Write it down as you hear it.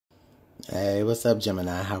Hey, what's up,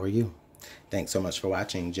 Gemini? How are you? Thanks so much for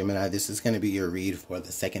watching. Gemini, this is going to be your read for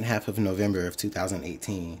the second half of November of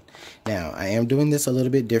 2018. Now, I am doing this a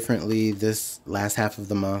little bit differently this last half of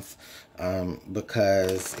the month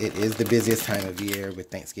because it is the busiest time of year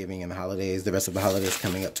with Thanksgiving and the holidays, the rest of the holidays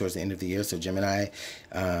coming up towards the end of the year. So, Gemini,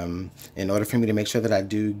 in order for me to make sure that I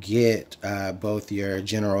do get both your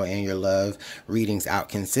general and your love readings out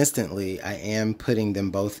consistently, I am putting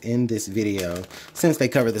them both in this video since they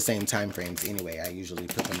cover the same time frames anyway. I usually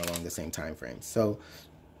put them along the same time frames. So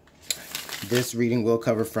this reading will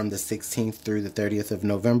cover from the 16th through the 30th of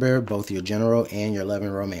November, both your general and your love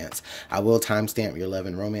and romance. I will timestamp your love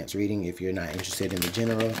and romance reading if you're not interested in the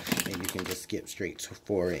general, and you can just skip straight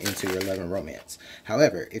forward into your love and romance.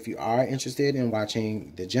 However, if you are interested in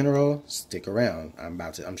watching the general, stick around.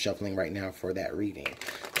 I'm shuffling right now for that reading.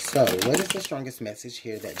 So, what is the strongest message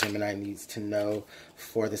here that Gemini needs to know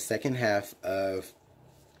for the second half of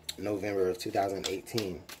November of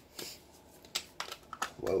 2018?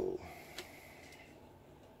 Whoa.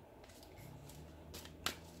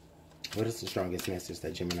 What is the strongest message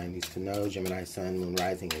that Gemini needs to know? Gemini, Sun, Moon,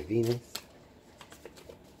 Rising, and Venus.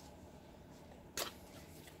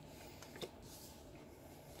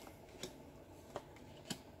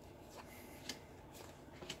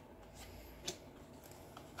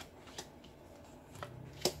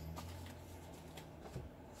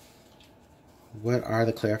 What are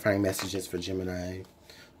the clarifying messages for Gemini?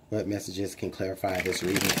 What messages can clarify this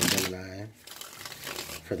reading for Gemini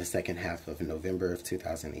for the second half of November of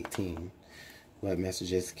 2018? What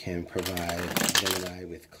messages can provide Gemini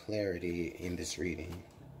with clarity in this reading?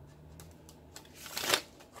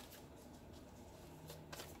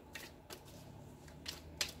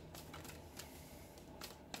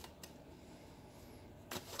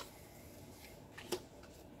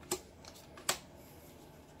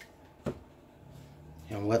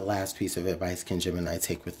 And what last piece of advice can Gemini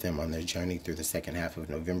take with them on their journey through the second half of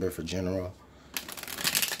November for general?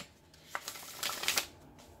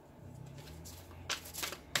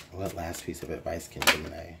 What last piece of advice can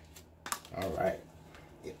Gemini? All right.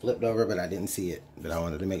 It flipped over, but I didn't see it. But I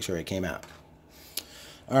wanted to make sure it came out.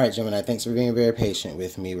 All right, Gemini, thanks for being very patient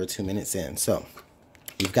with me. We're 2 minutes in. So,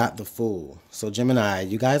 you've got the Fool. So, Gemini,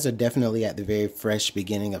 you guys are definitely at the very fresh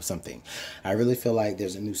beginning of something. I really feel like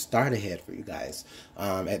there's a new start ahead for you guys.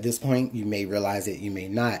 At this point, you may realize it, you may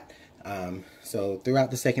not. So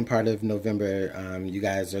throughout the second part of November, you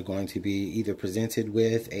guys are going to be either presented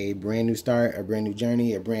with a brand new start, a brand new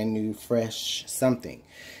journey, a brand new fresh something,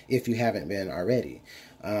 if you haven't been already.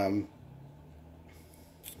 You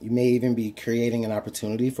may even be creating an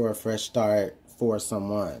opportunity for a fresh start for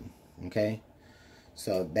someone, okay?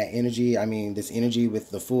 So that energy, I mean, this energy with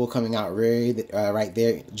the Fool coming out right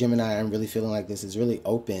there, Gemini, I'm really feeling like this is really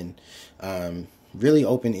open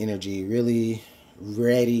energy, really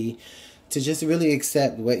ready to just really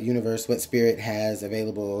accept what universe, what spirit has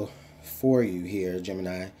available for you here,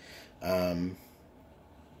 Gemini.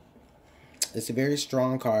 It's a very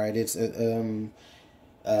strong card. It's an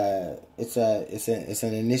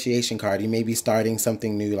initiation card. You may be starting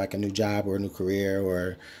something new, like a new job or a new career,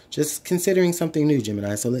 or just considering something new,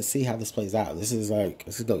 Gemini. So let's see how this plays out. This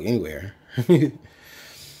could go anywhere.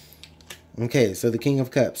 Okay, so the King of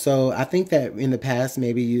Cups. So I think that in the past,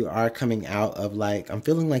 maybe you are coming out of I'm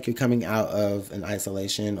feeling like you're coming out of an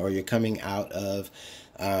isolation, or you're coming out of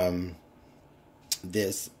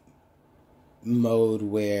this mode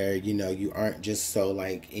where, you aren't just so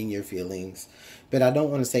in your feelings. But I don't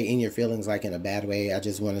want to say in your feelings like in a bad way. I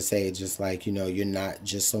just want to say just you're not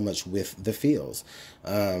just so much with the feels.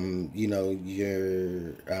 You're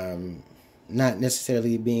not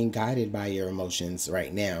necessarily being guided by your emotions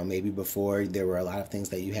right now. Maybe before there were a lot of things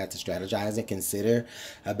that you had to strategize and consider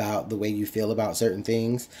about the way you feel about certain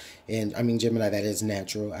things. And I mean, Gemini, that is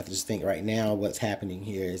natural. I just think right now what's happening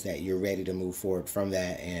here is that you're ready to move forward from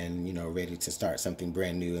that and, ready to start something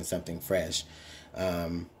brand new and something fresh.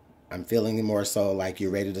 I'm feeling more so like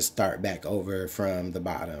you're ready to start back over from the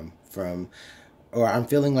bottom, or I'm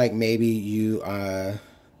feeling like maybe you,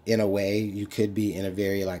 in a way, you could be in a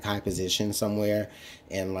very high position somewhere,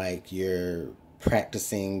 and you're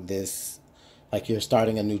practicing this, you're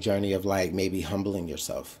starting a new journey of maybe humbling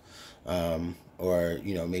yourself, or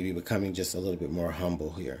maybe becoming just a little bit more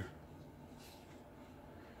humble here.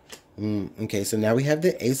 Okay, so now we have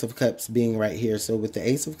the Ace of Cups being right here. So with the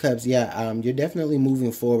Ace of Cups, yeah, you're definitely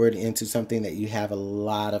moving forward into something that you have a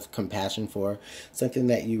lot of compassion for, something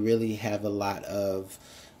that you really have a lot of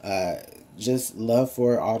just love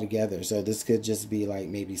for altogether. So this could just be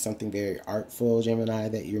maybe something very artful, Gemini,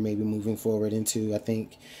 that you're maybe moving forward into. I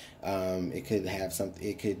think it could have something.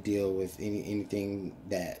 It could deal with anything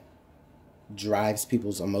that drives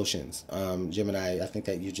people's emotions. Gemini, I think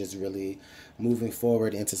that you're just really moving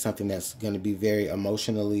forward into something that's going to be very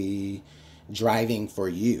emotionally driving for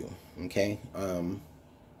you. Okay. And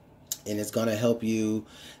it's going to help you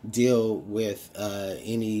deal with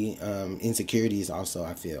any insecurities also,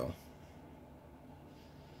 I feel.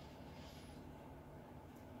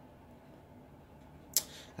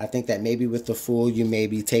 I think that maybe with the Fool, you may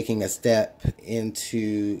be taking a step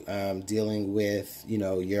into dealing with,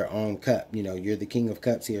 your own cup. You're the King of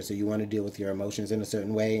Cups here, so you want to deal with your emotions in a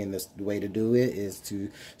certain way, and the way to do it is to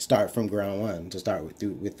start from ground one, to start with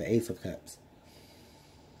the Ace of Cups.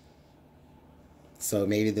 So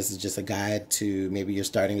maybe this is just a guide to, maybe you're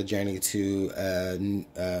starting a journey to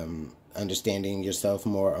understanding yourself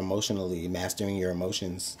more emotionally, mastering your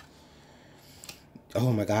emotions.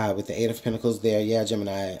 Oh my God, with the Eight of Pentacles there, yeah,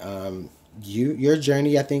 Gemini, your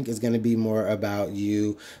journey, I think, is going to be more about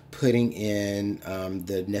you putting in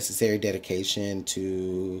the necessary dedication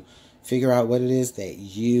to figure out what it is that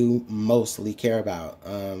you mostly care about,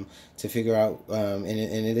 to figure out, and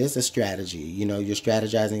it is a strategy. You're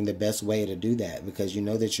strategizing the best way to do that, because you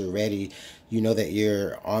know that you're ready. You know that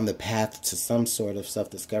you're on the path to some sort of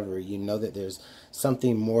self-discovery. You know that there's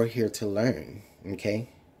something more here to learn, okay?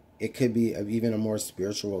 It could be even a more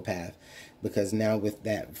spiritual path, because now with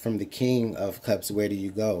that, from the King of Cups, where do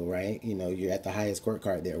you go, right? You're at the highest court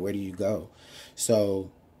card there. Where do you go?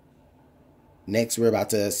 So next, we're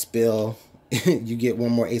about to spill. You get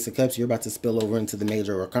one more Ace of Cups, you're about to spill over into the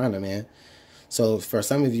Major Arcana, man. So for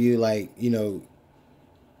some of you, like,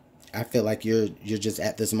 I feel like you're just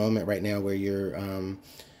at this moment right now where you're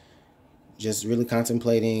just really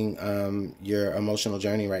contemplating your emotional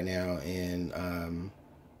journey right now, and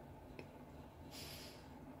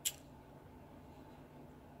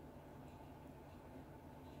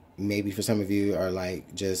maybe for some of you are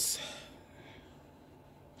like, just,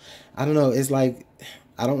 I don't know, it's like,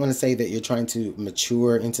 I don't want to say that you're trying to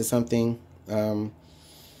mature into something,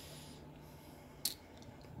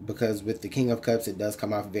 because with the King of Cups, it does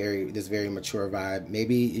come off this very mature vibe.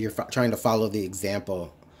 Maybe you're trying to follow the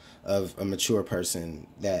example of a mature person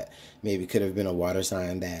that maybe could have been a water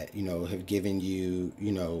sign that, have given you,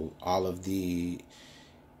 all of the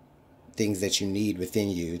things that you need within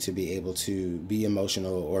you to be able to be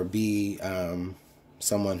emotional, or be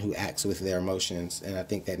someone who acts with their emotions. And I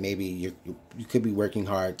think that maybe you could be working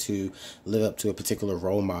hard to live up to a particular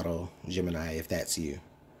role model, Gemini, if that's you.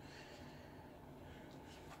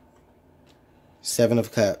 Seven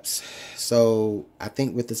of Cups. So I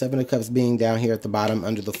think with the Seven of Cups being down here at the bottom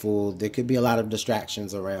under the Fool, there could be a lot of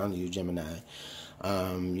distractions around you, Gemini.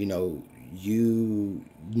 You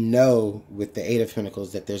know with the Eight of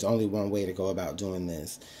Pentacles that there's only one way to go about doing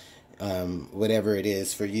this. Whatever it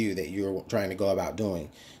is for you that you're trying to go about doing,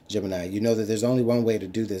 Gemini, you know that there's only one way to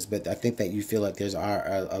do this, but I think that you feel like there's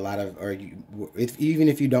a lot of, or even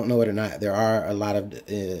if you don't know it or not, there are a lot of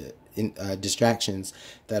distractions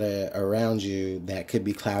that are around you that could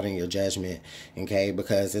be clouding your judgment, okay?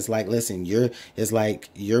 Because it's like, listen, it's like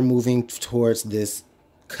you're moving towards this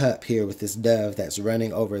cup here with this dove that's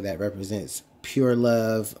running over, that represents pure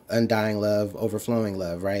love, undying love, overflowing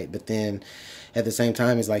love, right? But then at the same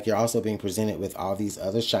time, it's like you're also being presented with all these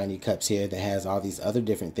other shiny cups here that has all these other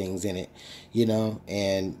different things in it,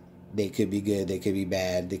 and they could be good, they could be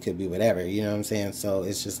bad, they could be whatever, you know what I'm saying? So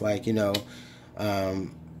it's just like,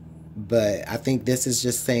 but I think this is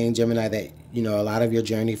just saying, Gemini, that, a lot of your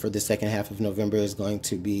journey for the second half of November is going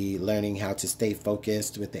to be learning how to stay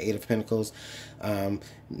focused with the Eight of Pentacles,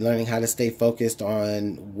 learning how to stay focused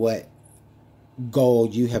on what goal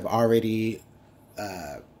you have already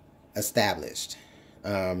established.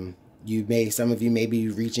 Some of you may be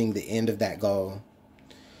reaching the end of that goal,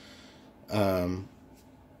 or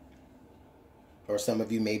some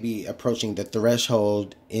of you may be approaching the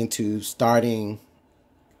threshold into starting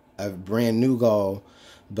a brand new goal.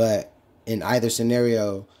 But in either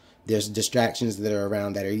scenario, there's distractions that are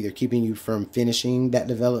around that are either keeping you from finishing that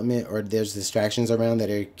development, or there's distractions around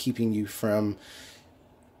that are keeping you from,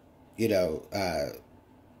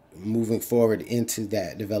 moving forward into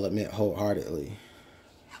that development wholeheartedly.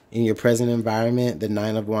 In your present environment, the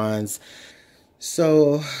Nine of Wands.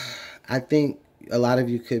 So I think a lot of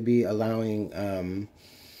you could be allowing,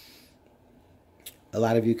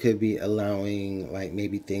 like,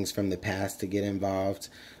 maybe things from the past to get involved.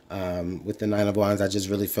 With the Nine of Wands, I just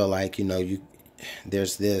really feel like,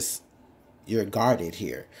 there's this, you're guarded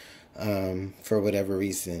here, for whatever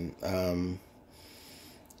reason.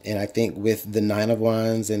 And I think with the Nine of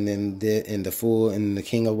Wands, and then the Fool and the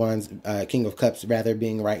King of Wands, King of Cups rather,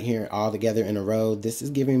 being right here all together in a row, this is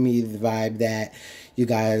giving me the vibe that you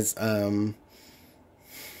guys,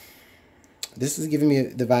 This is giving me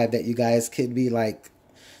the vibe that you guys could be like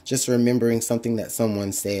just remembering something that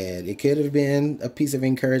someone said. It could have been a piece of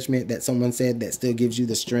encouragement that someone said that still gives you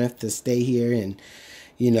the strength to stay here and,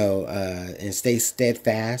 and stay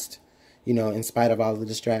steadfast, in spite of all the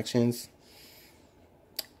distractions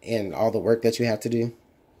and all the work that you have to do.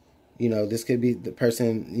 This could be the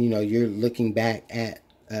person, you're looking back at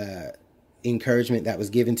encouragement that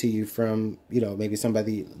was given to you from, maybe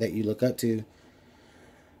somebody that you look up to.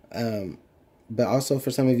 But also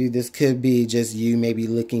for some of you, this could be just you maybe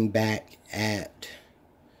looking back at,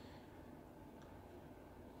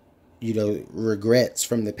 regrets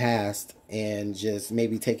from the past and just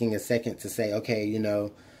maybe taking a second to say, okay,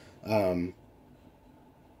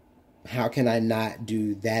 how can I not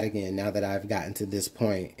do that again now that I've gotten to this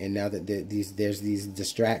point, and now that there's these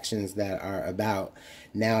distractions that are about,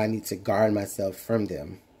 now I need to guard myself from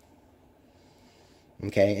them.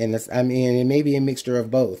 Okay, and it may be a mixture of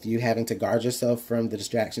both. You having to guard yourself from the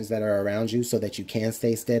distractions that are around you so that you can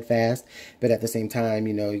stay steadfast. But at the same time,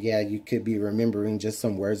 you could be remembering just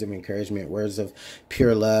some words of encouragement, words of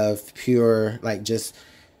pure love, pure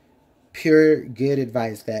good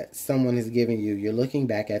advice that someone has given you. You're looking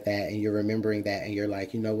back at that and you're remembering that and you're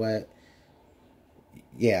like, you know what?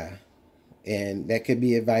 Yeah. And that could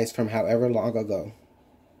be advice from however long ago.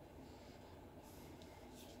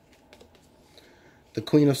 The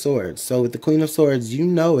Queen of Swords. So with the Queen of Swords, you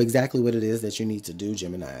know exactly what it is that you need to do,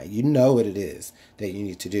 Gemini. You know what it is that you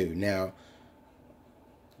need to do. Now,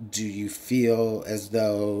 do you feel as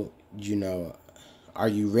though, are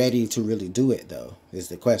you ready to really do it, though, is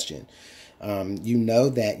the question. You know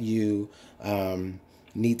that you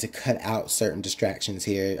need to cut out certain distractions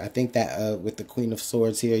here. I think that with the Queen of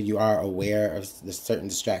Swords here, you are aware of the certain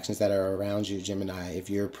distractions that are around you, Gemini. If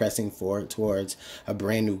you're pressing forward towards a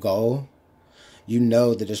brand new goal, you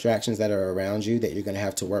know the distractions that are around you that you're going to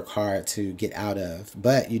have to work hard to get out of.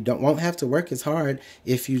 But you won't have to work as hard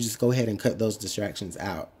if you just go ahead and cut those distractions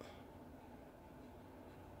out.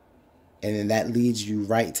 And then that leads you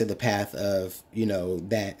right to the path of,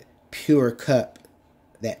 that pure cup,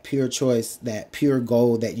 that pure choice, that pure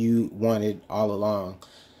goal that you wanted all along,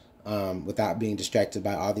 without being distracted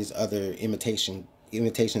by all these other imitation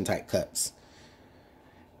type cups.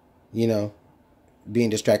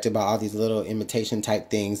 Being distracted by all these little imitation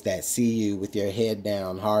type things that see you with your head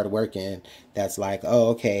down, hard working. That's like, oh,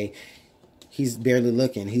 okay, he's barely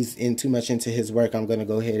looking. He's too much into his work. I'm going to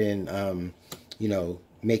go ahead and,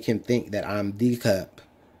 make him think that I'm the cup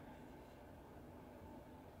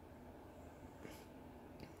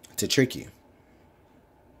to trick you.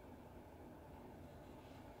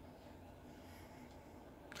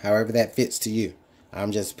 However that fits to you.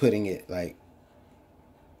 I'm just putting it like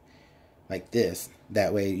this.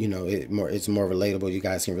 That way, it's more relatable. You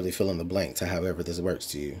guys can really fill in the blank to however this works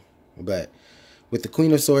to you. But with the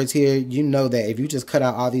Queen of Swords here, you know that if you just cut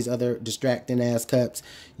out all these other distracting ass cups,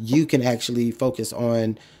 you can actually focus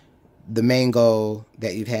on the main goal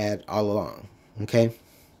that you've had all along. Okay?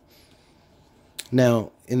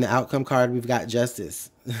 Now, in the outcome card, we've got Justice.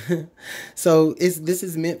 So this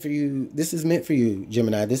is meant for you. This is meant for you,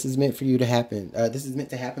 Gemini. This is meant for you to happen. This is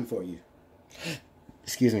meant to happen for you.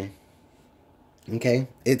 Excuse me. Okay,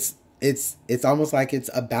 it's almost like it's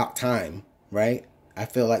about time, right? I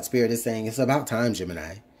feel like Spirit is saying it's about time,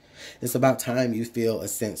 Gemini. It's about time you feel a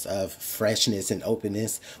sense of freshness and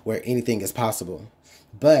openness where anything is possible.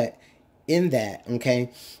 But in that,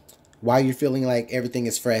 okay, while you're feeling like everything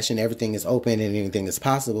is fresh and everything is open and anything is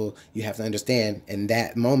possible, you have to understand in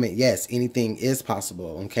that moment, yes, anything is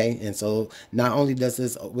possible, okay? And so not only does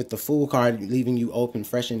this, with the Fool card leaving you open,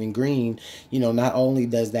 fresh, and green, not only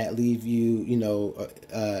does that leave you,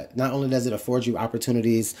 not only does it afford you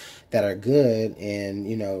opportunities that are good and,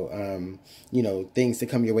 things to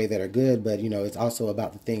come your way that are good, but, it's also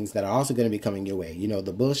about the things that are also going to be coming your way.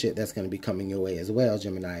 The bullshit that's going to be coming your way as well,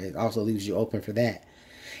 Gemini. It also leaves you open for that.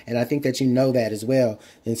 And I think that you know that as well.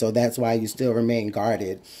 And so that's why you still remain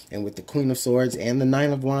guarded. And with the Queen of Swords and the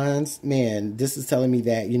Nine of Wands, man, this is telling me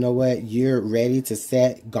that, you know what, you're ready to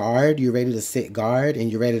set guard. You're ready to sit guard,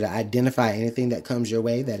 and you're ready to identify anything that comes your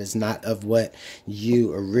way that is not of what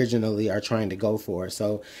you originally are trying to go for.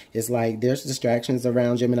 So it's like there's distractions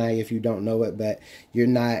around, Gemini, if you don't know it, but you're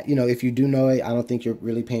not, if you do know it, I don't think you're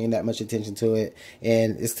really paying that much attention to it.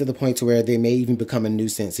 And it's to the point to where they may even become a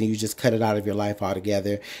nuisance and you just cut it out of your life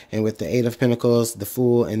altogether. And with the Eight of Pentacles, the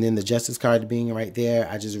Fool, and then the Justice card being right there,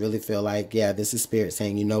 I just really feel like, yeah, this is Spirit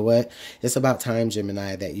saying, you know what? It's about time,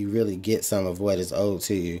 Gemini, that you really get some of what is owed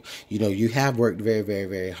to you. You have worked very, very,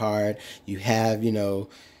 very hard. You have,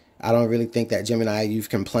 I don't really think that, Gemini, you've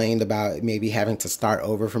complained about maybe having to start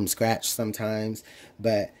over from scratch sometimes.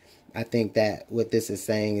 But I think that what this is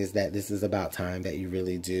saying is that this is about time that you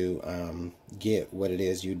really do get what it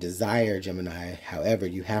is you desire, Gemini. However,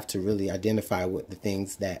 you have to really identify what the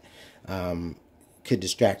things that could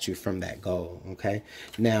distract you from that goal, okay?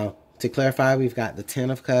 Now, to clarify, we've got the Ten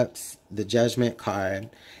of Cups, the Judgment card,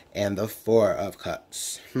 and the Four of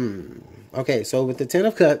Cups. Okay, so with the Ten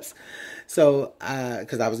of Cups, so,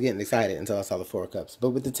 because I was getting excited until I saw the Four of Cups.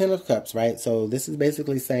 But with the Ten of Cups, right, so this is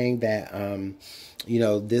basically saying that, you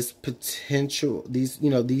know, these potential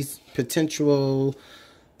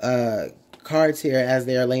cards here as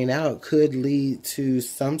they are laying out could lead to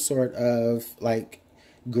some sort of, like,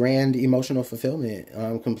 grand emotional fulfillment,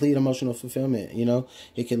 complete emotional fulfillment. You know,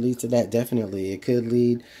 it could lead to that, definitely. It could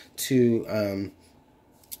lead to,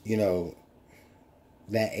 you know,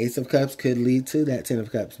 that Ace of Cups could lead to that Ten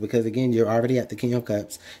of Cups, because again, you're already at the King of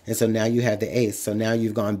Cups, and so now you have the Ace, so now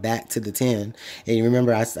you've gone back to the 10. And you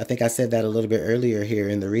remember, I think I said that a little bit earlier here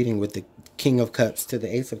in the reading, with the King of Cups to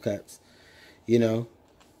the Ace of Cups. You know,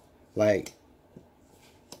 like,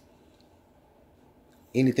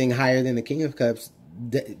 anything higher than the King of Cups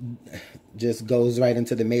just goes right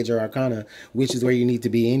into the major arcana, which is where you need to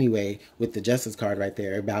be anyway, with the Justice card right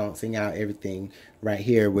there, balancing out everything right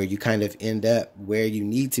here, where you kind of end up where you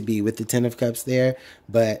need to be with the Ten of Cups there,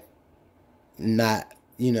 but not,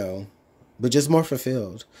 you know, but just more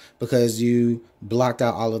fulfilled, because you blocked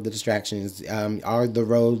out all of the distractions, all the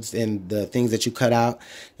roads and the things that you cut out.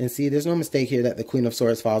 And see, there's no mistake here that the Queen of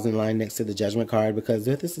Swords falls in line next to the Judgment card, because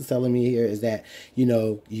what this is telling me here is that, you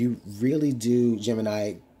know, you really do,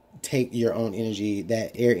 Gemini, take your own energy,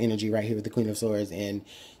 that air energy right here with the Queen of Swords, and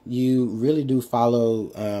you really do follow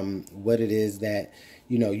what it is that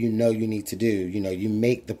you need to do. You know, you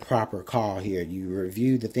make the proper call here. You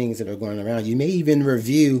review the things that are going around. You may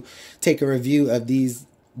even take a review of these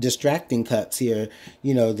distracting cups here,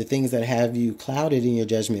 you know, the things that have you clouded in your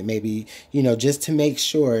judgment, maybe, you know, just to make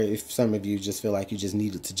sure, if some of you just feel like you just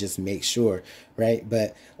needed to just make sure, right?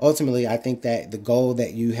 But ultimately, I think that the goal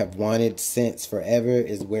that you have wanted since forever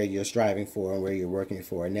is where you're striving for and where you're working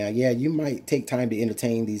for. Now, yeah, you might take time to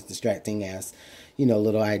entertain these distracting ass, you know,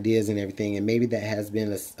 little ideas and everything, and maybe that has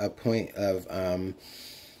been a point of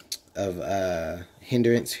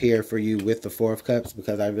hindrance here for you with the Four of Cups,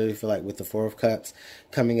 because I really feel like with the Four of Cups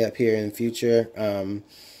coming up here in the future,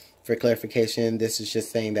 for clarification, this is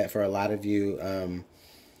just saying that for a lot of you,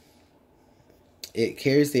 it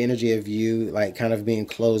carries the energy of you like kind of being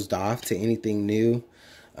closed off to anything new,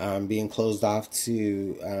 being closed off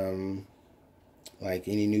to like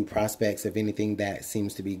any new prospects of anything that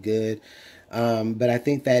seems to be good. But I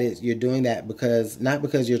think that you're doing that because, not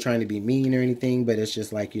because you're trying to be mean or anything, but it's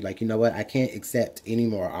just like, you know what, I can't accept any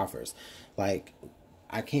more offers. Like,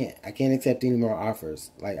 I can't accept any more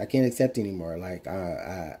offers. Like, I can't accept anymore. Like,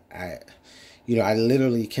 you know, I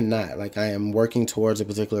literally cannot. Like, I am working towards a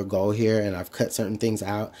particular goal here, and I've cut certain things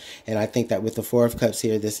out. And I think that with the Four of Cups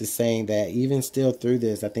here, this is saying that even still through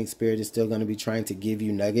this, I think Spirit is still going to be trying to give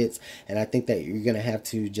you nuggets. And I think that you're going to have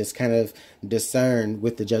to just kind of discern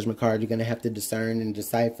with the Judgment card. You're going to have to discern and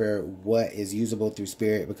decipher what is usable through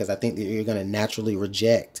Spirit, because I think that you're going to naturally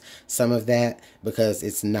reject some of that because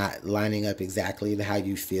it's not lining up exactly to how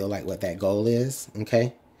you feel like what that goal is,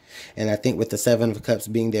 okay? And I think with the Seven of Cups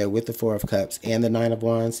being there with the Four of Cups and the Nine of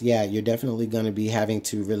Wands, yeah, you're definitely going to be having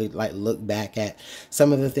to really like look back at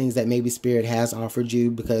some of the things that maybe Spirit has offered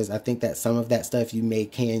you, because I think that some of that stuff you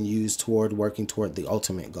can use toward working toward the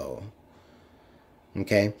ultimate goal,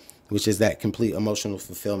 okay, which is that complete emotional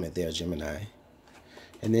fulfillment there, Gemini.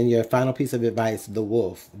 And then your final piece of advice, the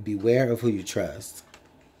Wolf. Beware of who you trust.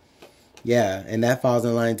 Yeah, and that falls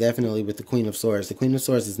in line definitely with the Queen of Swords. The Queen of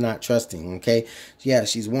Swords is not trusting, okay? Yeah,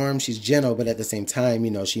 she's warm, she's gentle, but at the same time,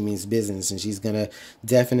 you know, she means business, and she's going to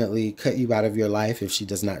definitely cut you out of your life if she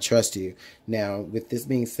does not trust you. Now, with this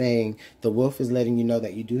being saying, the Wolf is letting you know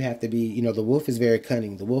that you do have to be, you know, the Wolf is very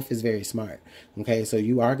cunning. The Wolf is very smart, okay? So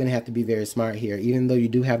you are going to have to be very smart here. Even though you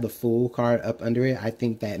do have the Fool card up under it, I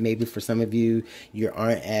think that maybe for some of you, you're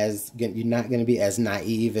not going to be as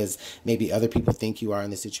naive as maybe other people think you are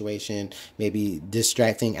in the situation. Maybe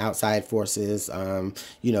distracting outside forces.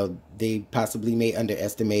 You know, they possibly may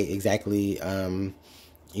underestimate exactly,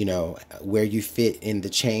 you know, where you fit in the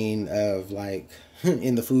chain of, like,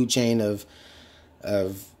 in the food chain of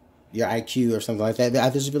your IQ or something like that. I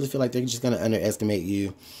just really feel like they're just going to underestimate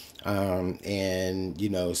you. And, you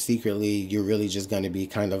know, secretly, you're really just going to be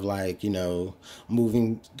kind of like, you know,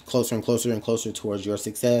 moving closer and closer and closer towards your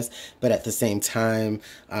success. But at the same time,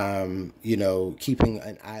 you know, keeping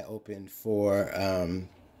an eye open for,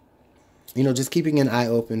 you know, just keeping an eye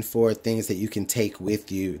open for things that you can take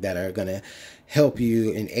with you that are going to help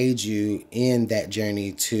you and aid you in that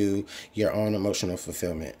journey to your own emotional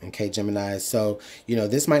fulfillment. Okay, Gemini. So, you know,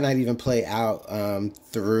 this might not even play out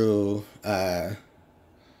through the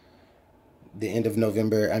end of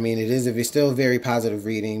November. I mean, it's still a very positive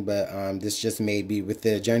reading, but this just may be with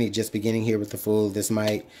the journey just beginning here with the Fool. This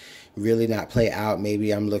might really not play out.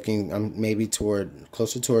 Maybe I'm maybe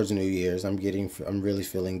closer towards New Year's. I'm really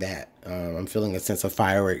feeling that. I'm feeling a sense of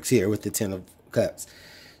fireworks here with the Ten of Cups.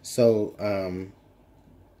 So,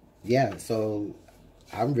 yeah, so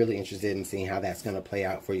I'm really interested in seeing how that's going to play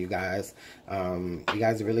out for you guys. You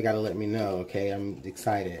guys really got to let me know, okay? I'm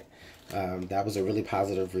excited. That was a really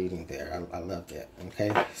positive reading there. I loved it.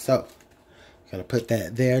 Okay, so gonna put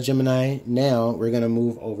that there, Gemini. Now we're gonna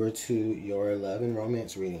move over to your love and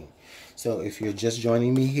romance reading. So if you're just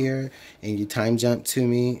joining me here and you time jump to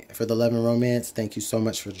me for the love and romance, thank you so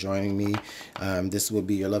much for joining me. This will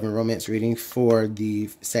be your love and romance reading for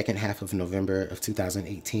the second half of November of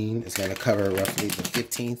 2018. It's going to cover roughly the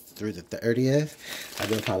 15th through the 30th. I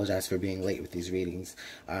do apologize for being late with these readings.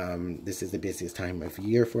 This is the busiest time of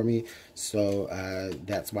year for me, so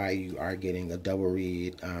that's why you are getting a double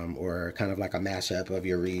read or kind of like a mashup of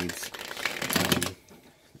your reads.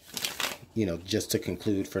 You know, just to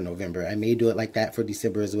conclude for November. I may do it like that for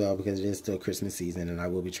December as well because it is still Christmas season and I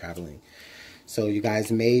will be traveling. So you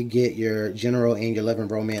guys may get your general and your love and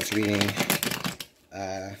romance reading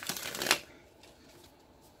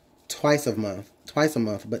twice a month,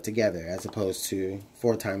 but together, as opposed to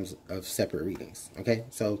 4 times of separate readings. Okay,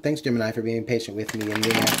 so thanks, Gemini, for being patient with me. And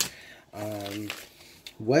then,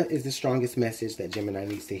 what is the strongest message that Gemini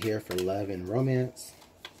needs to hear for love and romance?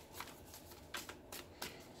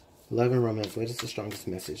 Love and romance, what is the strongest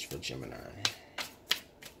message for Gemini?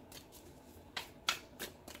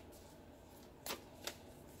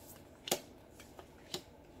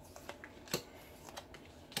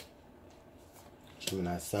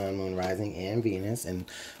 Gemini, Sun, Moon, Rising, and Venus. And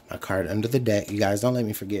my card under the deck. You guys, don't let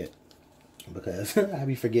me forget, because I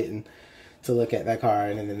be forgetting to look at that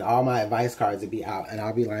card. And then all my advice cards would be out. And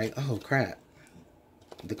I'll be like, oh, crap.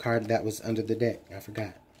 The card that was under the deck. I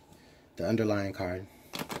forgot. The underlying card.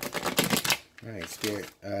 All right, Spirit.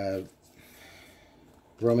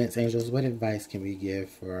 Romance angels, what advice can we give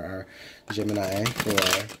for our Gemini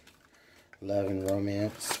for love and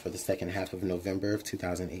romance for the second half of November of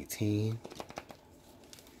 2018?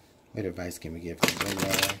 What advice can we give to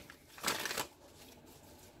Gemini?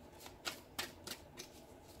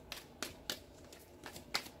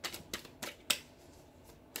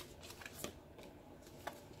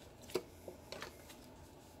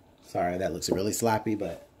 Sorry, that looks really sloppy,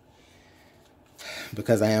 but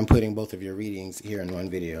because I am putting both of your readings here in one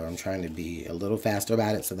video, I'm trying to be a little faster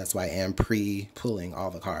about it, so that's why I am pre-pulling all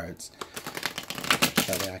the cards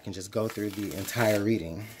so that I can just go through the entire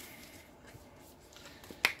reading.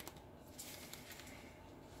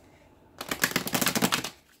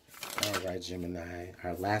 All right, Gemini,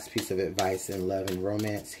 our last piece of advice in love and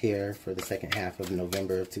romance here for the second half of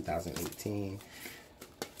November of 2018.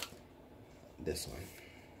 This one.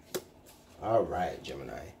 All right,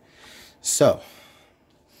 Gemini. So,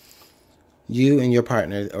 you and your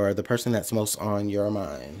partner, or the person that's most on your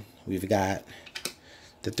mind, we've got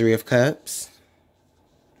the Three of Cups,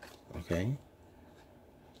 okay,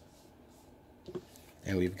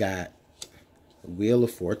 and we've got Wheel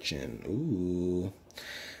of Fortune. Ooh,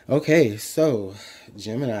 okay, so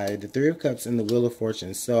Gemini, the Three of Cups and the Wheel of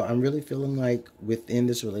Fortune. So I'm really feeling like within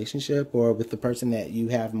this relationship, or with the person that you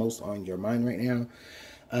have most on your mind right now,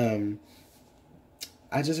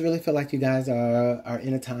 I just really feel like you guys are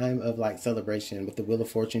in a time of like celebration. With the Wheel of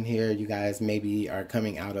Fortune here, you guys maybe are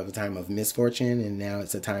coming out of a time of misfortune and now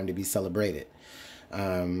it's a time to be celebrated.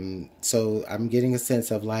 So I'm getting a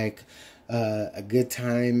sense of like a good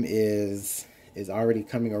time is already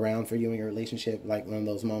coming around for you in your relationship. Like one of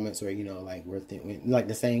those moments where, you know, like like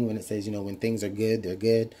the saying when it says, you know, when things are good, they're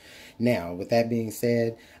good. Now, with that being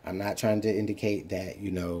said, I'm not trying to indicate that,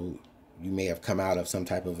 you know, you may have come out of some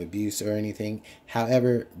type of abuse or anything.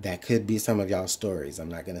 However, that could be some of y'all's stories. I'm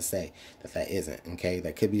not going to say that that isn't, okay?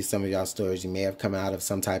 That could be some of y'all's stories. You may have come out of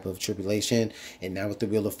some type of tribulation, and now with the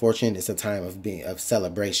Wheel of Fortune, it's a time of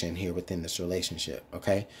celebration here within this relationship,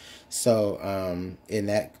 okay? So, and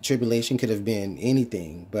that tribulation could have been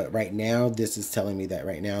anything, but right now, this is telling me that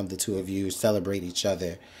right now, the two of you celebrate each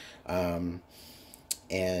other, and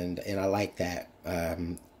I like that.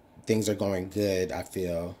 Things are going good, I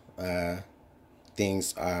feel.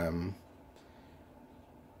 Things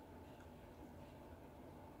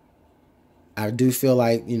I do feel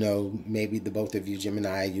like, you know, maybe the both of you,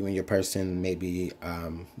 Gemini, you and your person, maybe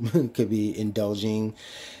could be indulging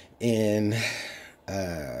in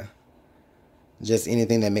just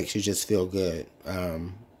anything that makes you just feel good.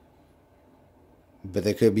 But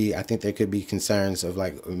there could be, I think there could be concerns of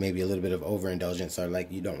like maybe a little bit of overindulgence, or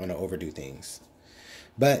like you don't want to overdo things.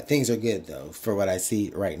 But things are good though, for what I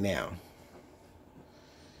see right now.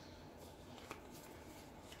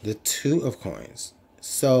 The Two of Coins.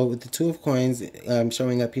 So with the Two of Coins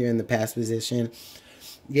showing up here in the past position,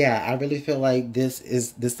 yeah, I really feel like this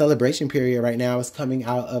is the celebration period right now is coming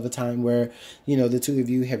out of a time where, you know, the two of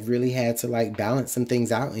you have really had to like balance some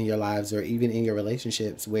things out in your lives, or even in your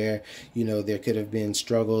relationships, where, you know, there could have been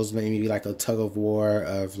struggles, maybe like a tug of war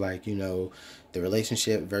of like, you know, the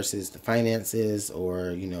relationship versus the finances,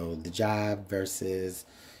 or, you know, the job versus,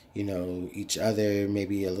 you know, each other,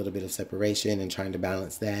 maybe a little bit of separation and trying to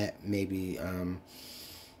balance that, maybe a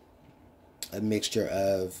mixture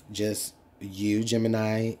of just you,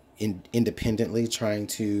 Gemini, independently trying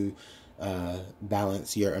to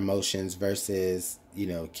balance your emotions versus, you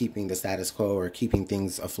know, keeping the status quo or keeping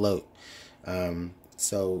things afloat.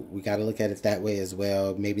 So we got to look at it that way as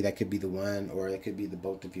well. Maybe that could be the one, or it could be the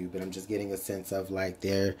both of you. But I'm just getting a sense of like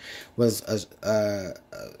there was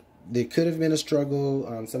there could have been a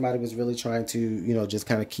struggle. Somebody was really trying to, you know, just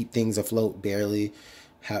kind of keep things afloat barely.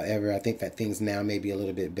 However, I think that things now may be a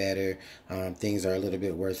little bit better. Things are a little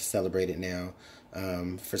bit worth celebrated now.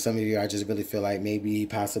 For some of you, I just really feel like maybe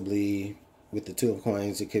possibly with the Two of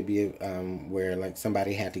Coins, it could be where like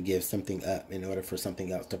somebody had to give something up in order for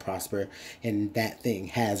something else to prosper. And that thing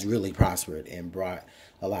has really prospered and brought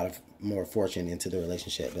a lot of more fortune into the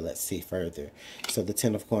relationship. But let's see further. So the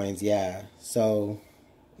Ten of Coins, yeah. So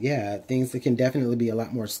yeah, things that can definitely be a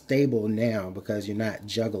lot more stable now because you're not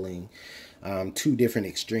juggling two different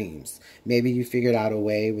extremes. Maybe you figured out a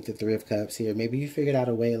way with the Three of Cups here. Maybe you figured out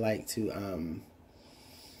a way like to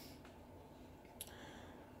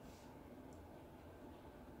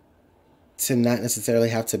not necessarily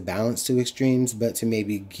have to balance two extremes, but to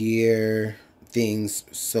maybe gear things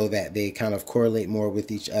so that they kind of correlate more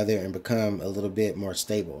with each other and become a little bit more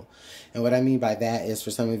stable. And what I mean by that is,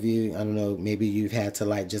 for some of you, I don't know, maybe you've had to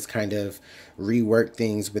like just kind of rework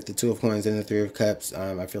things with the Two of Coins and the Three of Cups.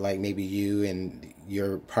 I feel like maybe you and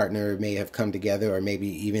your partner may have come together, or maybe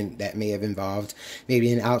even that may have involved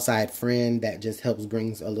maybe an outside friend that just helps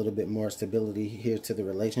brings a little bit more stability here to the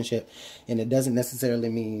relationship. And it doesn't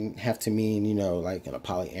necessarily have to mean, you know, like in a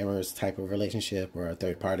polyamorous type of relationship or a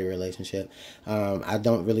third party relationship. I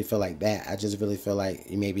don't really feel like that. I just really feel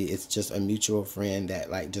like maybe it's just a mutual friend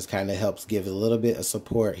that like just kind of helps give a little bit of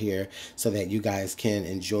support here so that you guys can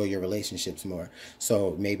enjoy your relationships more.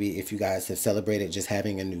 So maybe if you guys have celebrated just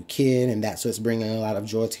having a new kid and that's what's bringing a lot of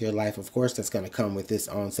joy to your life, of course that's going to come with its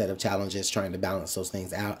own set of challenges trying to balance those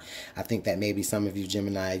things out. I think that maybe some of you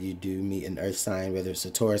Gemini, you do meet an earth sign, whether it's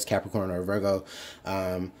a Taurus, Capricorn, or Virgo,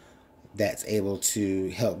 that's able to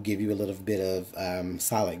help give you a little bit of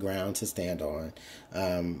solid ground to stand on.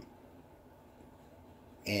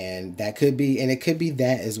 And that could be, and it could be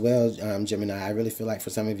that as well, Gemini. I really feel like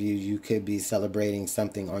for some of you, you could be celebrating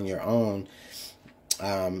something on your own.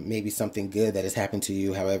 Maybe something good that has happened to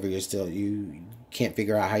you. However, you can't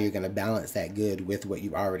figure out how you're going to balance that good with what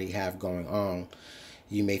you already have going on.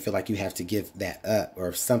 You may feel like you have to give that up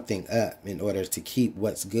or something up in order to keep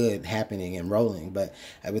what's good happening and rolling. But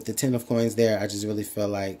with the Ten of Coins there, I just really feel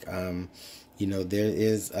like, you know, there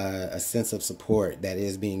is a sense of support that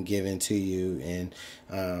is being given to you. And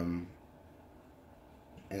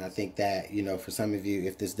I think that, you know, for some of you,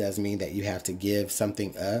 if this does mean that you have to give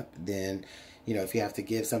something up, then, you know, if you have to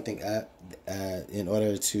give something up in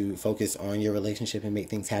order to focus on your relationship and make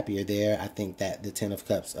things happier there, I think that the Ten of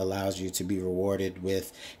Cups allows you to be rewarded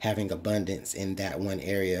with having abundance in that one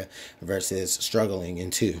area versus struggling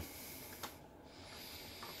in two.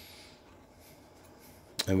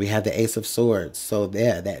 And we have the Ace of Swords. So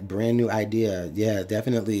yeah, that brand new idea. Yeah,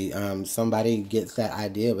 definitely. Somebody gets that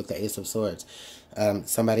idea with the Ace of Swords.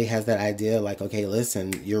 Somebody has that idea like, okay,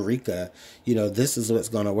 listen, Eureka, you know, this is what's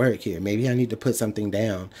going to work here. Maybe I need to put something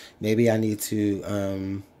down. Maybe I need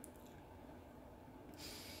to,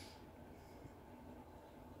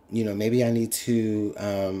 you know, maybe I need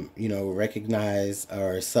to, you know, recognize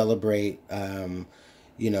or celebrate,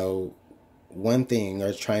 you know, one thing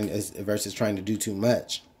or versus trying to do too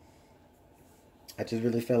much. I just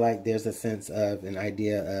really feel like there's a sense of an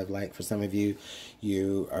idea of like, for some of you,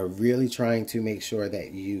 you are really trying to make sure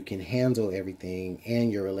that you can handle everything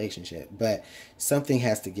and your relationship, but something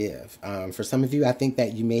has to give. For some of you, I think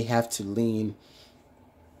that you may have to lean,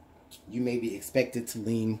 you may be expected to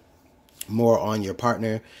lean more on your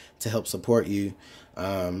partner to help support you.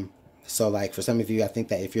 So like for some of you, I think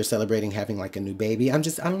that if you're celebrating having like a new baby, I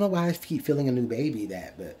don't know why I keep feeling a new baby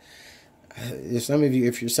but if some of you,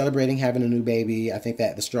 if you're celebrating having a new baby, I think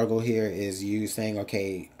that the struggle here is you saying,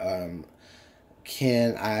 okay,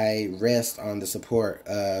 can I rest on the support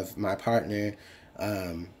of my partner,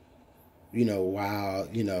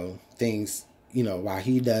 while, things, while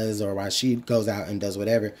he does or while she goes out and does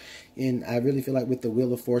whatever. And I really feel like with the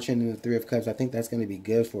Wheel of Fortune and the Three of Cups, I think that's going to be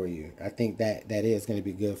good for you. I think that is going to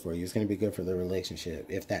be good for you. It's going to be good for the relationship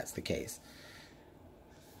if that's the case.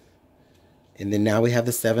 And then now we have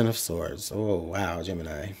the Seven of Swords. Oh, wow,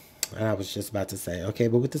 Gemini. I was just about to say, okay,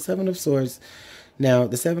 but with the Seven of Swords, now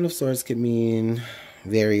the Seven of Swords could mean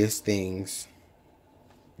various things.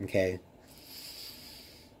 Okay.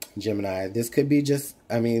 Gemini, this could be just,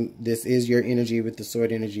 this is your energy with the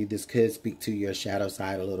sword energy. This could speak to your shadow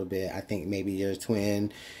side a little bit. I think maybe your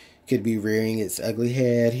twin could be rearing its ugly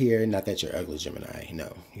head here. Not that you're ugly, Gemini.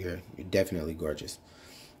 No, you're definitely gorgeous.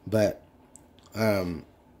 But, we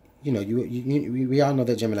all know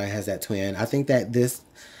that Gemini has that twin. I think that this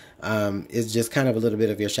is just kind of a little bit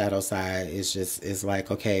of your shadow side. It's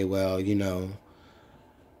like, okay, well,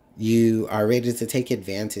 you are ready to take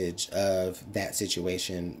advantage of that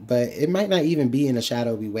situation, but it might not even be in a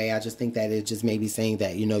shadowy way. I just think that it just may be saying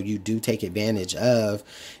that, you do take advantage of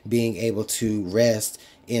being able to rest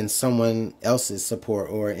in someone else's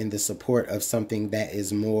support or in the support of something that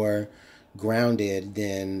is more grounded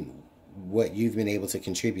than what you've been able to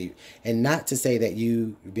contribute. And not to say that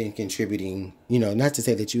you've been contributing, not to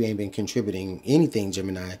say that you ain't been contributing anything,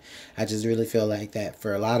 Gemini. I just really feel like that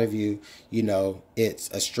for a lot of you, it's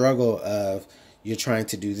a struggle of you're trying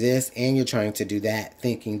to do this and you're trying to do that,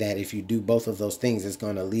 thinking that if you do both of those things, it's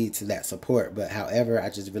going to lead to that support. But however, I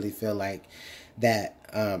just really feel like that,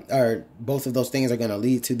 or both of those things are going to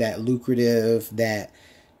lead to that lucrative, that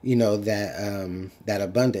that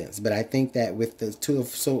abundance. But I think that with the two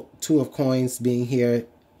of coins being here,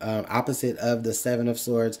 opposite of the Seven of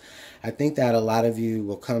Swords, I think that a lot of you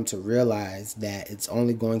will come to realize that it's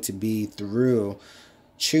only going to be through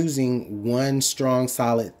choosing one strong,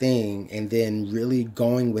 solid thing and then really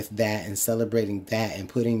going with that and celebrating that and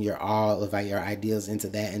putting all of your ideas into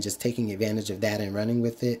that and just taking advantage of that and running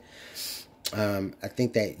with it. I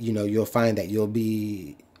think that, you'll find that it'll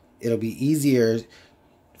be easier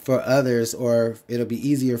for others, or it'll be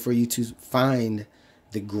easier for you to find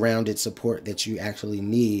the grounded support that you actually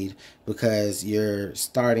need because you're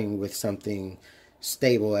starting with something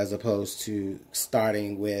stable as opposed to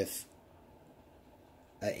starting with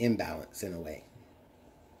an imbalance in a way.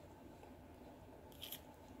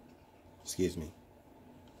 Excuse me.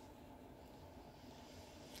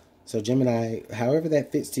 So Gemini, however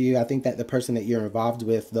that fits to you, I think that the person that you're involved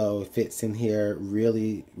with, though, fits in here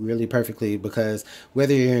really, really perfectly, because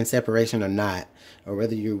whether you're in separation or not, or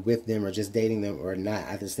whether you're with them or just dating them or not,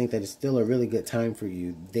 I just think that it's still a really good time for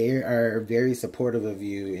you. They are very supportive of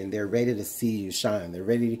you, and they're ready to see you shine. They're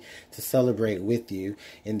ready to celebrate with you,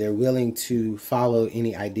 and they're willing to follow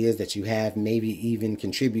any ideas that you have, maybe even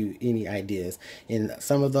contribute any ideas. And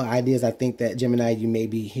some of the ideas I think that, Gemini, you may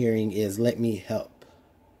be hearing is, let me help.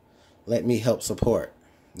 Let me help support,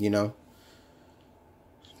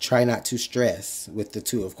 Try not to stress with the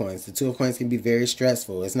Two of Coins. The Two of Coins can be very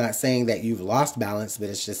stressful. It's not saying that you've lost balance, but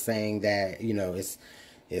it's just saying that,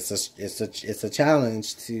 it's a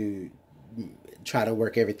challenge to try to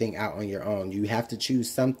work everything out on your own. You have to choose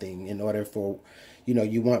something in order for,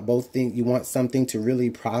 you want both things. You want something to really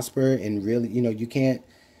prosper and really, you can't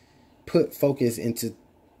put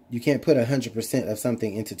 100% of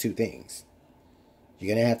something into two things.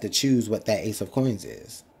 You're going to have to choose what that Ace of Coins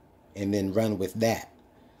is and then run with that.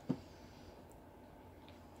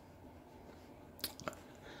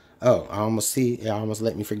 Oh, I almost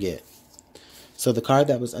let me forget. So the card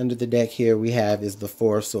that was under the deck here we have is the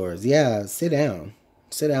Four of Swords. Yeah, sit down.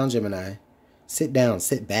 Sit down, Gemini. Sit down,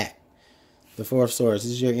 sit back. The Four of Swords,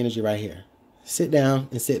 this is your energy right here. Sit down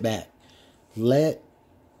and sit back. Let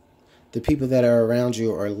the people that are around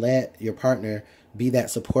you, or let your partner be that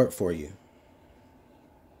support for you.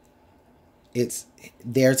 It's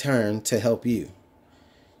their turn to help you.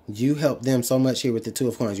 You help them so much here with the Two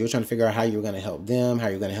of Coins. You're trying to figure out how you're going to help them, how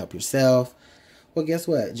you're going to help yourself. Well, guess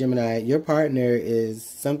what, Gemini? Your partner is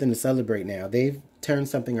something to celebrate now. They've turned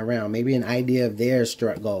something around. Maybe an idea of theirs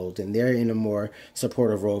struck gold, and they're in a more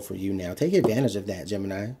supportive role for you now. Take advantage of that,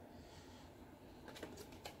 Gemini.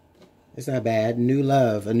 It's not bad. New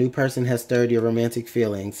love. A new person has stirred your romantic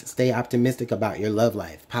feelings. Stay optimistic about your love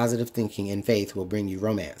life. Positive thinking and faith will bring you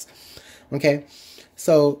romance. Okay,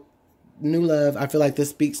 so new love. I feel like this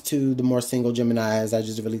speaks to the more single Geminis. I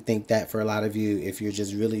just really think that for a lot of you, if you're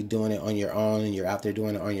just really doing it on your own and you're out there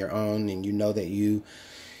doing it on your own and you know that you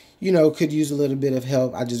know, could use a little bit of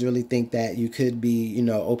help. I just really think that you could be, you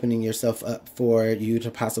know, opening yourself up for you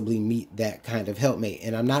to possibly meet that kind of helpmate.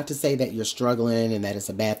 And I'm not to say that you're struggling and that it's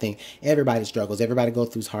a bad thing. Everybody struggles. Everybody goes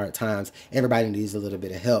through hard times. Everybody needs a little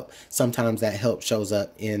bit of help. Sometimes that help shows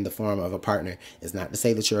up in the form of a partner. It's not to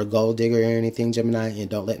say that you're a gold digger or anything, Gemini,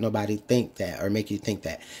 and don't let nobody think that or make you think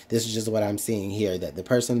that. This is just what I'm seeing here, that the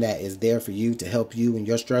person that is there for you to help you in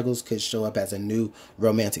your struggles could show up as a new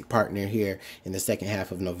romantic partner here in the second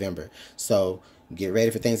half of November. So get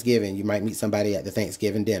ready for Thanksgiving. You might meet somebody at the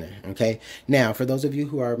Thanksgiving dinner. Okay. Now, for those of you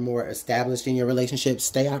who are more established in your relationship,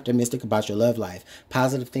 stay optimistic about your love life.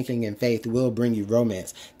 Positive thinking and faith will bring you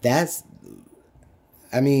romance.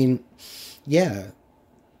 Yeah.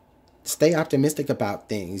 Stay optimistic about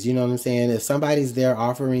things. You know what I'm saying? If somebody's there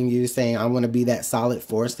offering you, saying, I want to be that solid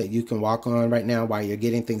force that you can walk on right now while you're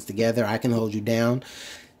getting things together, I can hold you down.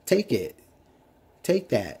 Take it. Take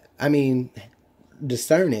that. I mean,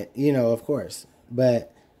 discern it, you know, of course,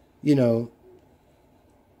 but you know,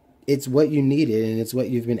 it's what you needed and it's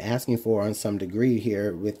what you've been asking for on some degree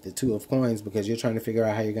here with the Two of Coins, because you're trying to figure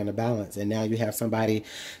out how you're going to balance. And now you have somebody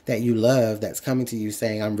that you love that's coming to you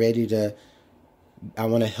saying, I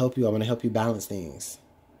want to help you. I want to help you balance things.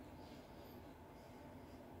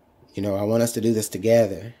 You know, I want us to do this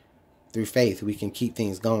together. Through faith, we can keep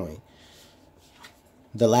things going.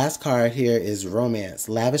 The last card here is romance.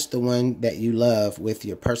 Lavish the one that you love with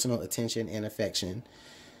your personal attention and affection.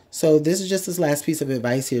 So this is just this last piece of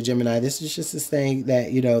advice here, Gemini. This is just this thing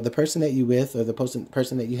that, you know, the person that you with or the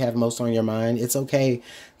person that you have most on your mind, it's okay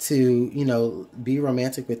to, you know, be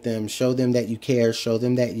romantic with them. Show them that you care. Show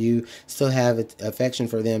them that you still have affection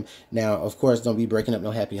for them. Now, of course, don't be breaking up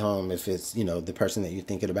no happy home if it's, you know, the person that you're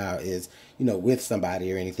thinking about is, you know, with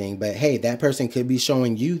somebody or anything. But hey, that person could be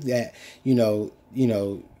showing you that, you know,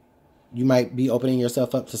 you might be opening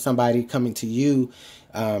yourself up to somebody coming to you,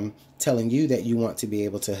 telling you that you want to be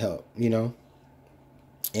able to help, you know,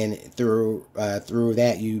 and through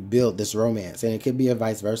that you build this romance, and it could be a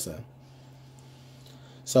vice versa.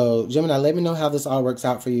 So Gemini, let me know how this all works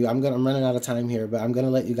out for you. I'm running out of time here, but I'm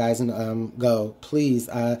gonna let you guys go. Please,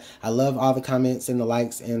 I love all the comments and the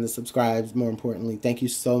likes and the subscribes. More importantly, thank you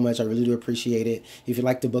so much. I really do appreciate it. If you'd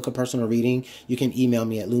like to book a personal reading, you can email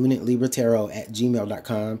me at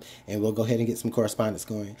LuminantLibraTarot@gmail.com, and we'll go ahead and get some correspondence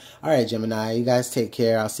going. All right, Gemini, you guys take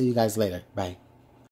care. I'll see you guys later. Bye.